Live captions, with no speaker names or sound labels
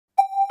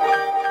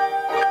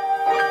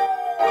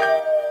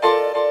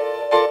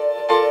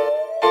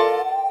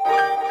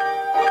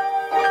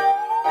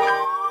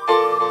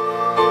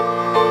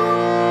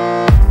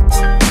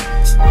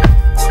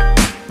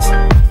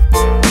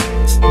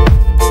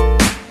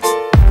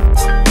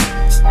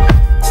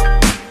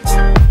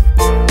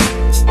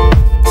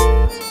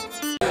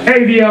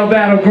AVL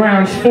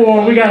Battlegrounds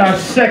 4. We got our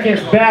second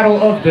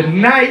battle of the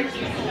night.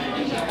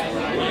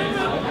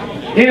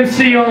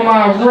 MC on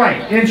my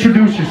right,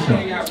 introduce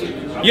yourself.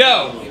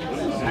 Yo,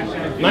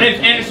 my name's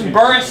Anderson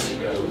Burrus,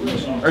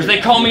 or as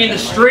they call me in the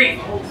street,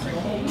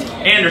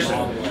 Anderson.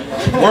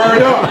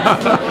 Word up.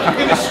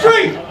 In the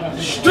street.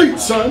 Street,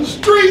 son.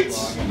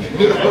 Streets.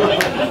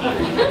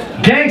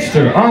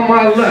 Gangster on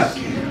my left.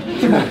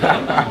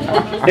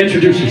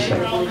 Introduce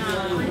yourself.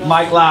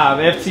 MiKE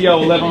Live,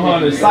 FTO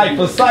 1100,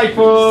 Cypher.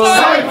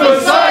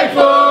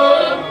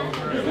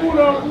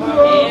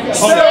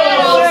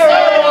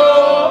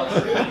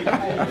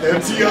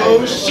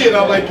 FTO, shit,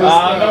 I like this.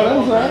 I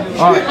know, that's right.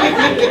 All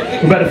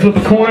right. We better flip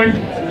a coin.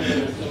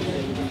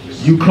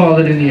 You call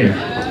it in the air.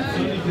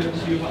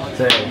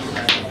 Tails.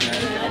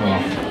 Oh.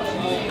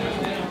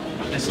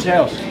 It's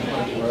tails.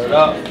 Word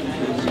up.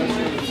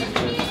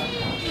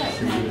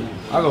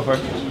 I'll go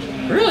first.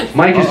 Really?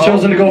 Mike has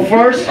chosen to go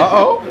first.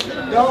 Uh-oh.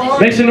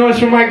 Make some noise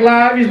for MiKE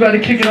Live. He's about to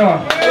kick it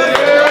off.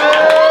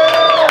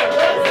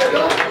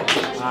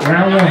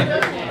 Round one.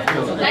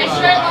 Nice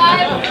shirt,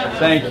 Live.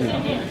 Thank you.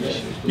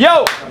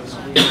 Yo!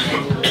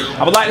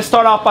 I would like to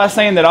start off by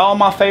saying that all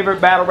my favorite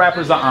battle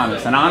rappers are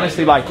honest, and I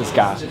honestly like this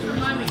guy.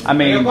 I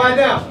mean,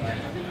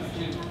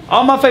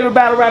 all my favorite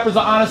battle rappers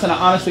are honest, and I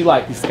honestly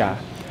like this guy.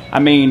 I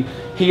mean,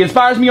 he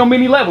inspires me on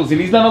many levels, and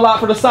he's done a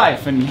lot for the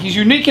Cypher, and he's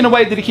unique in a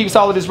way that he keeps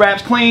all of his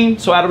raps clean,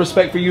 so out of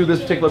respect for you,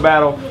 this particular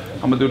battle,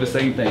 I'm gonna do the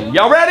same thing.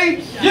 Y'all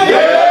ready?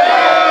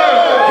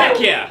 Yeah! Heck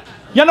yeah!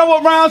 Y'all know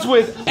what rhymes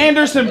with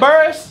Anderson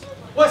Burrus?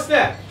 What's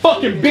that?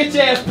 Fucking bitch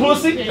ass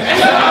pussy. The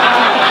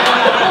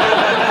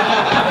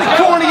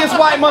corniest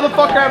white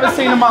motherfucker I've ever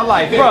seen in my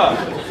life, bruh.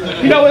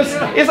 You know, it's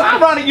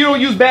ironic you don't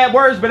use bad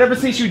words, but ever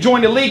since you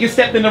joined the league and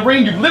stepped in the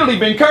ring, you've literally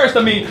been cursed.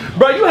 I mean,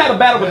 bro, you had a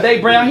battle with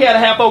Dave Brown. He had a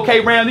half okay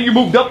round. Then you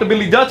moved up to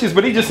Billy Dutchess,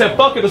 but he just said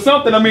fuck it or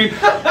something. I mean,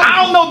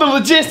 I don't know the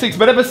logistics,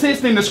 but ever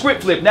since then, the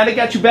script flipped. Now they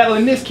got you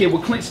battling this kid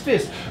with clenched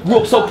fists. Grew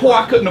up so poor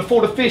I couldn't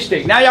afford a fish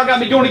stick. Now y'all got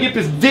me going to get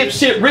this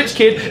dipshit rich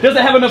kid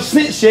doesn't have enough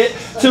sense shit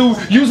to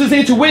use his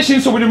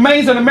intuition, so it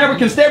remains an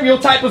American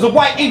stereotype as a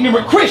white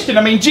ignorant Christian.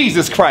 I mean,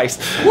 Jesus Christ.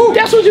 Woo,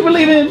 that's what you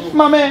believe in,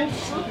 my man?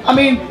 I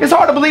mean, it's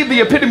hard to believe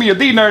the epitome of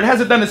D-nerd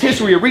hasn't done his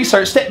history of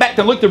research, stepped back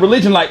and looked at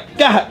religion like,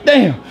 God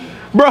damn,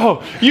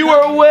 bro, you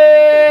are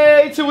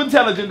way too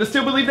intelligent to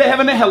still believe that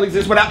heaven and hell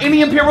exist without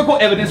any empirical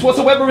evidence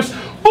whatsoever. Is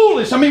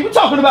foolish. I mean, we're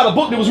talking about a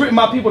book that was written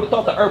by people that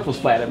thought the earth was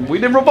flat. I mean, we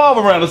didn't revolve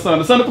around the sun.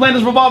 The sun and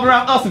planets revolve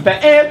around us, in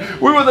fact, and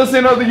we were the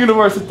center of the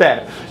universe at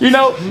that. You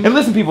know? And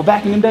listen, people,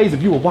 back in them days,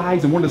 if you were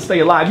wise and wanted to stay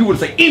alive, you would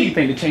say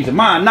anything to change your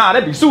mind. Nah,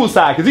 that'd be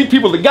suicide, because these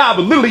people of God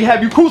would literally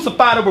have you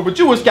crucified over a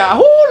Jewish guy.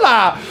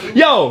 Hoo-la!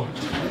 Yo!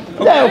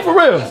 Yeah, for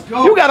real.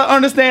 You gotta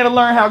understand and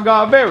learn how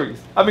God varies.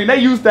 I mean, they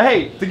used to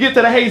hate. To get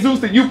to the Jesus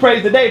that you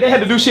praise today, they had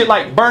to do shit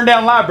like burn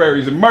down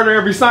libraries and murder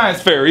every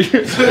science fairy.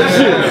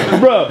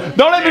 Bro,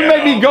 don't even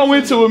make me go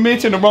into a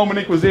mention the Roman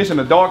Inquisition,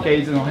 the Dark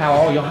Ages, and how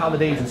all your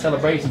holidays and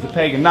celebrations are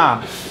pagan.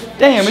 Nah.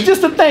 Damn, and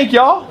just to thank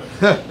y'all,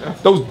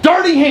 those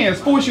dirty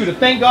hands force you to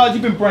thank God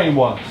you've been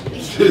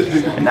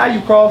brainwashed. And now you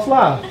cross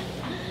live.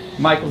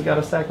 Michael's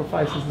gotta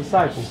sacrifice his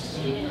disciples.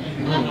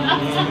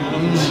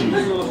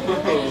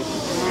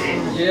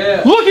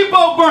 Yeah. Look at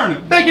Bo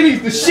Burnham, thinking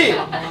he's the shit.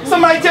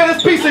 Somebody tell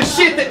this piece of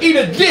shit to eat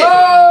a dick.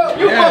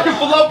 You fucking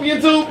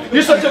fallopian tube.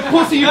 You're such a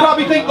pussy, you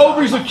probably think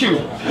ovaries are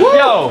cute.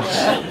 Yo,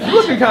 you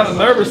looking kind of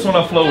nervous when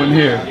I flow in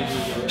here.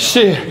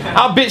 Shit,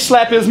 I'll bitch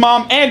slap his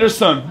mom,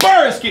 Anderson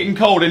Burrus, getting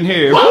cold in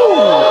here.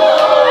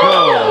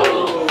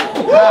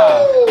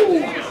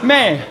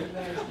 Man.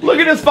 Look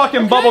at this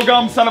fucking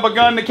bubblegum son of a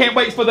gun that can't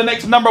wait for the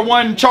next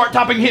 #1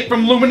 chart-topping hit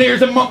from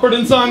Lumineers and Mumford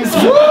 & Sons.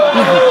 For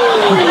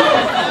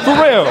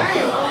real.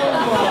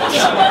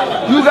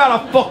 You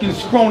got a fucking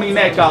scrawny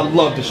neck I'd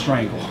love to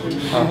strangle.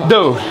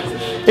 Dude,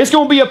 it's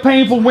gonna be a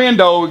painful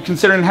window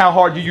considering how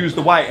hard you use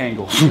the white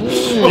angle.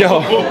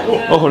 Yo,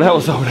 oh, that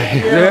was over there.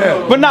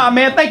 Yeah. But nah,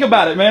 man, think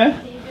about it,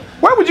 man.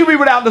 Where would you be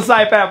without the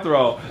Cypher after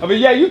all? I mean,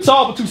 yeah, you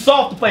tall but too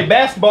soft to play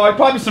basketball. You're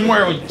probably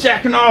somewhere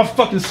jacking off,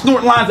 fucking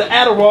snorting lines of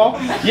Adderall.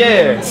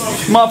 Yeah,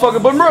 motherfucker.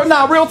 But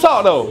nah, real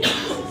talk though.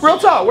 Real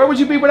talk. Where would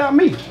you be without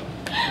me?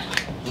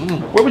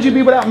 Where would you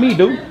be without me,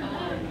 dude?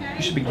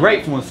 You should be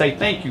grateful and say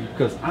thank you,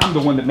 because I'm the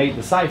one that made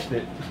the Cypher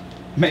that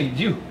made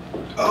you.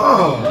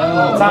 Oh,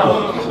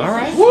 all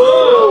right.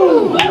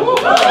 Woo!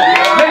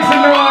 Make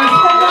some noise.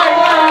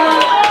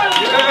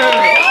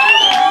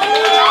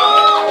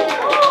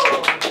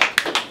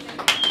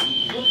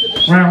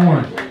 Round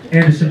one,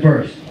 Anderson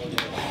Burrus.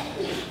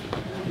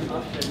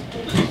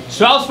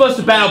 So I was supposed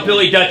to battle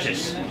Billy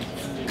Dutchess.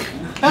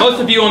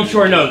 Most of you, I'm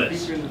sure, know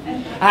this.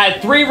 I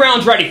had 3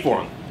 rounds ready for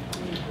him.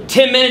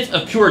 10 minutes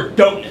of pure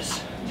dopeness.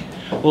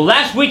 Well,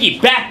 last week he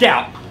backed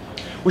out,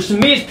 which to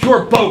me is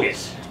pure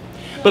bogus.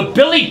 But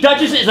Billy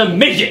Dutchess is a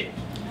midget,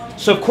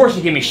 so of course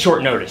he gave me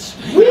short notice.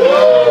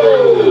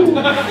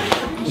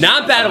 Now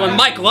I'm battling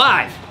MiKE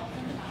Live.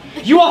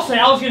 You all said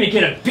I was going to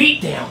get a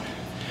beat down.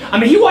 I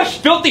mean, he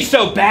washed filthy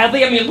so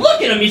badly. I mean,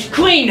 look at him, he's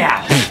clean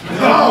now.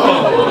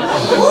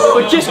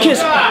 But just cause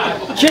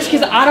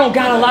I don't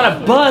got a lot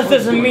of buzz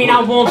doesn't mean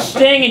I won't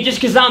sting, and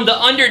just cause I'm the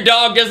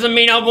underdog doesn't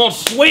mean I won't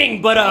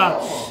swing. But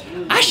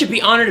I should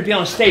be honored to be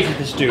on stage with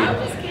this dude.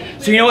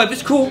 So you know what, if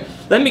it's cool,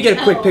 let me get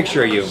a quick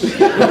picture of you.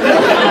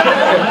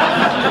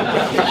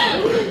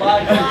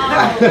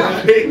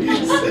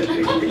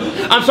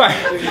 I'm sorry,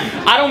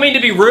 I don't mean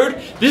to be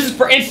rude. This is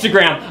for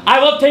Instagram. I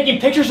love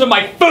taking pictures of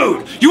my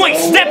food. You ain't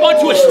step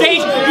onto a stage,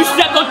 you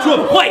stepped onto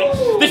a plate.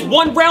 This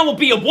one round will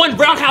be a one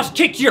roundhouse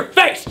kick to your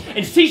face.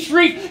 And C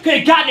Sharif could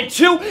have gotten it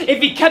too if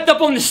he kept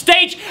up on the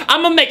stage.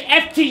 I'm gonna make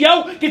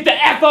FTO get the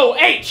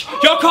FOH.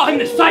 Y'all call him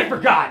the Cypher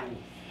God.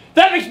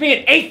 That makes me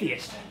an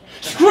atheist.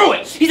 Screw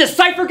it! He's a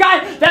cipher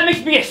guy? That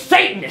makes me a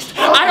Satanist!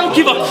 I don't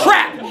give a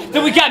crap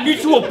that we got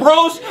mutual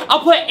bros. I'll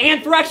put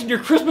anthrax in your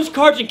Christmas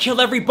cards and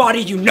kill everybody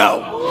you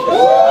know.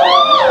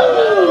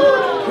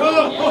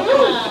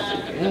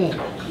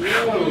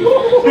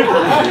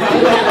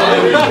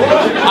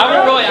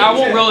 I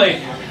won't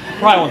really,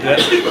 probably won't do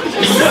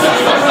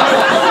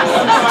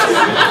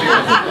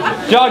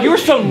it. Dog, you were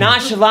so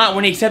nonchalant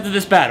when he accepted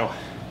this battle.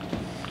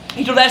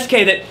 He told SK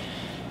that,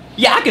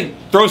 yeah, I could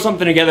throw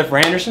something together for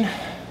Anderson.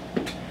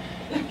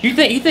 You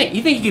think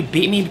you could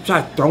beat me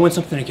by throwing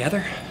something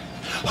together?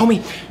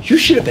 Homie, you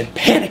should have been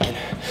panicking,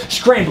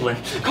 scrambling,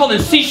 calling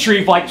C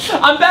Sharif like,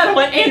 I'm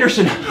battling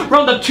Anderson,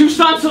 round up 2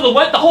 sons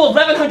silhouette, the whole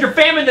 1100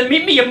 family to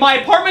meet me in my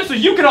apartment so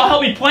you can all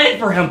help me plan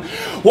for him.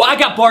 Well, I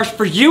got bars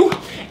for you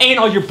and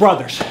all your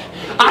brothers.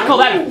 I call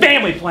that a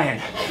family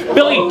plan.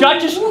 Billy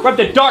Duchess rubbed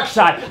the dark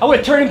side. I would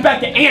have turned him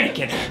back to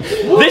Anakin.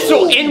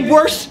 This'll end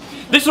worse.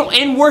 This'll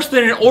end worse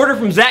than an order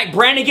from Zach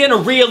Brannigan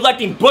or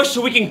re-electing Bush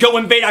so we can go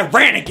invade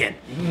Iran again.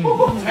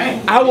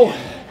 I will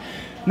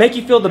make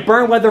you feel the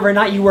burn whether or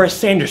not you were a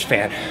Sanders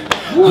fan.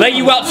 Lay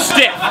you out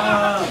stiff.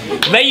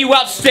 Lay you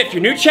out stiff.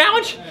 Your new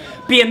challenge?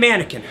 Be a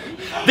mannequin.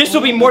 This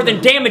will be more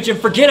than damage, and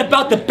forget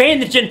about the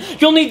bandaging.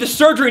 You'll need the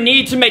surgery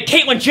needed to make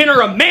Caitlyn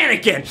Jenner a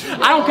mannequin.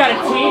 I don't got a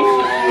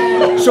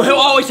team, so he'll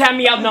always have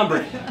me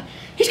outnumbered.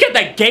 He's got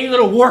that gay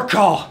little war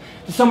call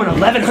to summon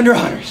 1,100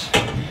 hunters.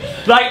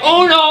 Like,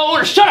 oh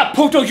no, shut up,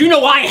 Puto, you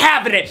know I ain't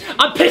having it.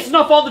 I'm pissing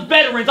off all the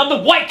veterans. I'm the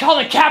white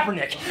Colin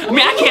Kaepernick. I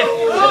mean, I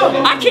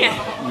can't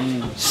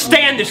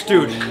stand this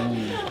dude.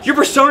 Your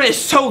persona is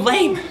so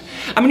lame.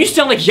 I mean, you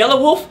sound like Yellow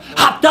Wolf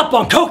hopped up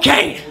on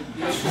cocaine.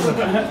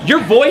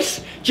 Your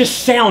voice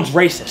just sounds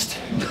racist.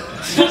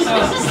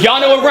 Y'all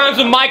know what rhymes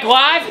with MiKE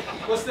Live?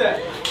 What's that?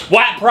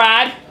 White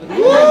pride.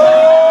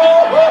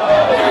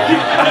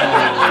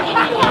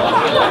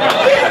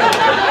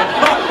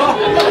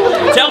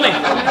 Tell me.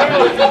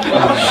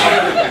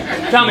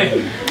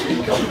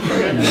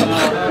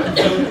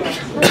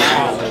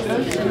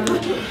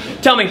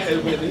 Tell me,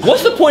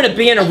 what's the point of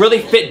being a really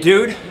fit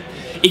dude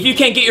if you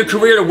can't get your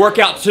career to work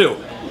out too?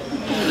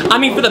 I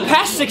mean, for the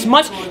past 6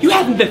 months, you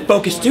haven't been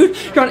focused, dude.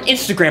 You're on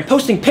Instagram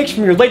posting pics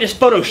from your latest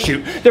photo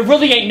shoot. There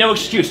really ain't no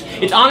excuse.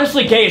 It's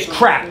honestly gay as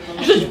crap.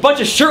 There's a bunch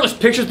of shirtless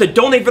pictures that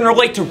don't even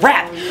relate to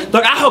rap.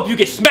 Look, I hope you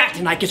get smacked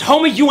tonight, cause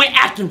homie, you ain't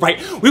acting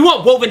right. We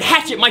want Woven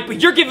Hatchet, Mike,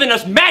 but you're giving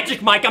us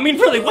Magic, Mike. I mean,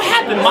 really, what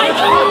happened, Mike?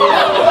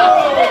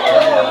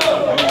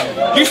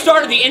 You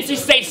started the NC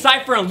State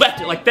Cypher and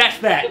left it like that's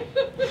that.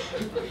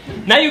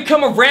 Now you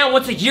come around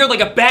once a year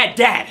like a bad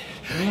dad.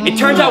 It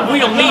turns out we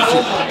don't need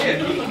you.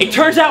 It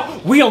turns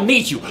out we don't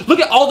need you.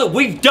 Look at all that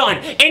we've done.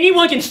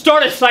 Anyone can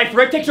start a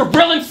Cypher. It takes a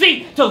real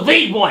MC to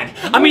lead one.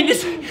 I mean,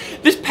 this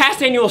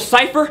past annual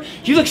Cypher,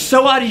 you look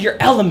so out of your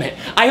element.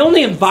 I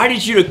only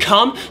invited you to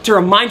come to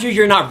remind you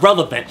you're not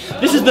relevant.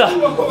 This is the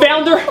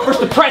founder versus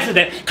the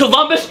president.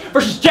 Columbus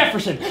versus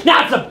Jefferson.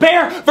 Now it's a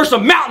bear versus a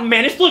mountain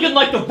man. It's looking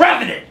like the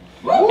Revenant.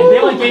 And they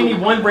only gave me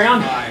 1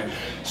 round,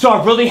 so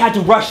I really had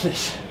to rush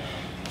this.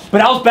 But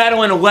I was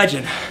battling a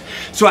legend,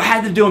 so I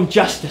had to do him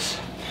justice.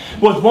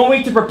 With 1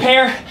 week to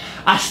prepare,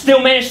 I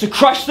still managed to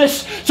crush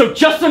this, so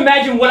just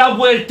imagine what I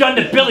would have done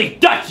to Billy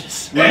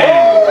Duchess. Yeah.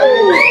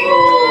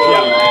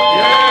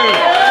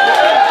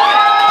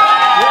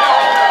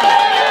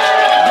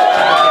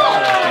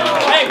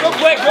 Hey, real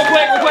quick.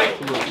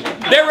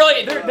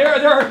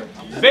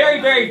 There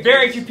are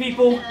very few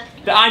people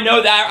that I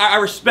know that I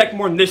respect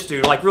more than this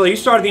dude. Like, really, you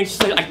started the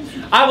instant. Like,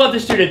 I love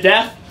this dude to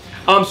death.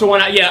 So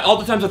when all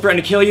the times I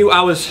threatened to kill you,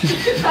 I was like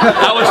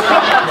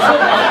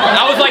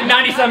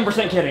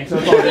 97% kidding. So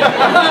it's all good.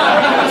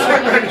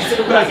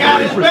 I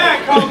got his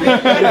back, homie.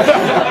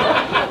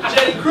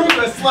 Jenny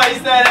Kruger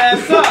sliced that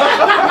ass up.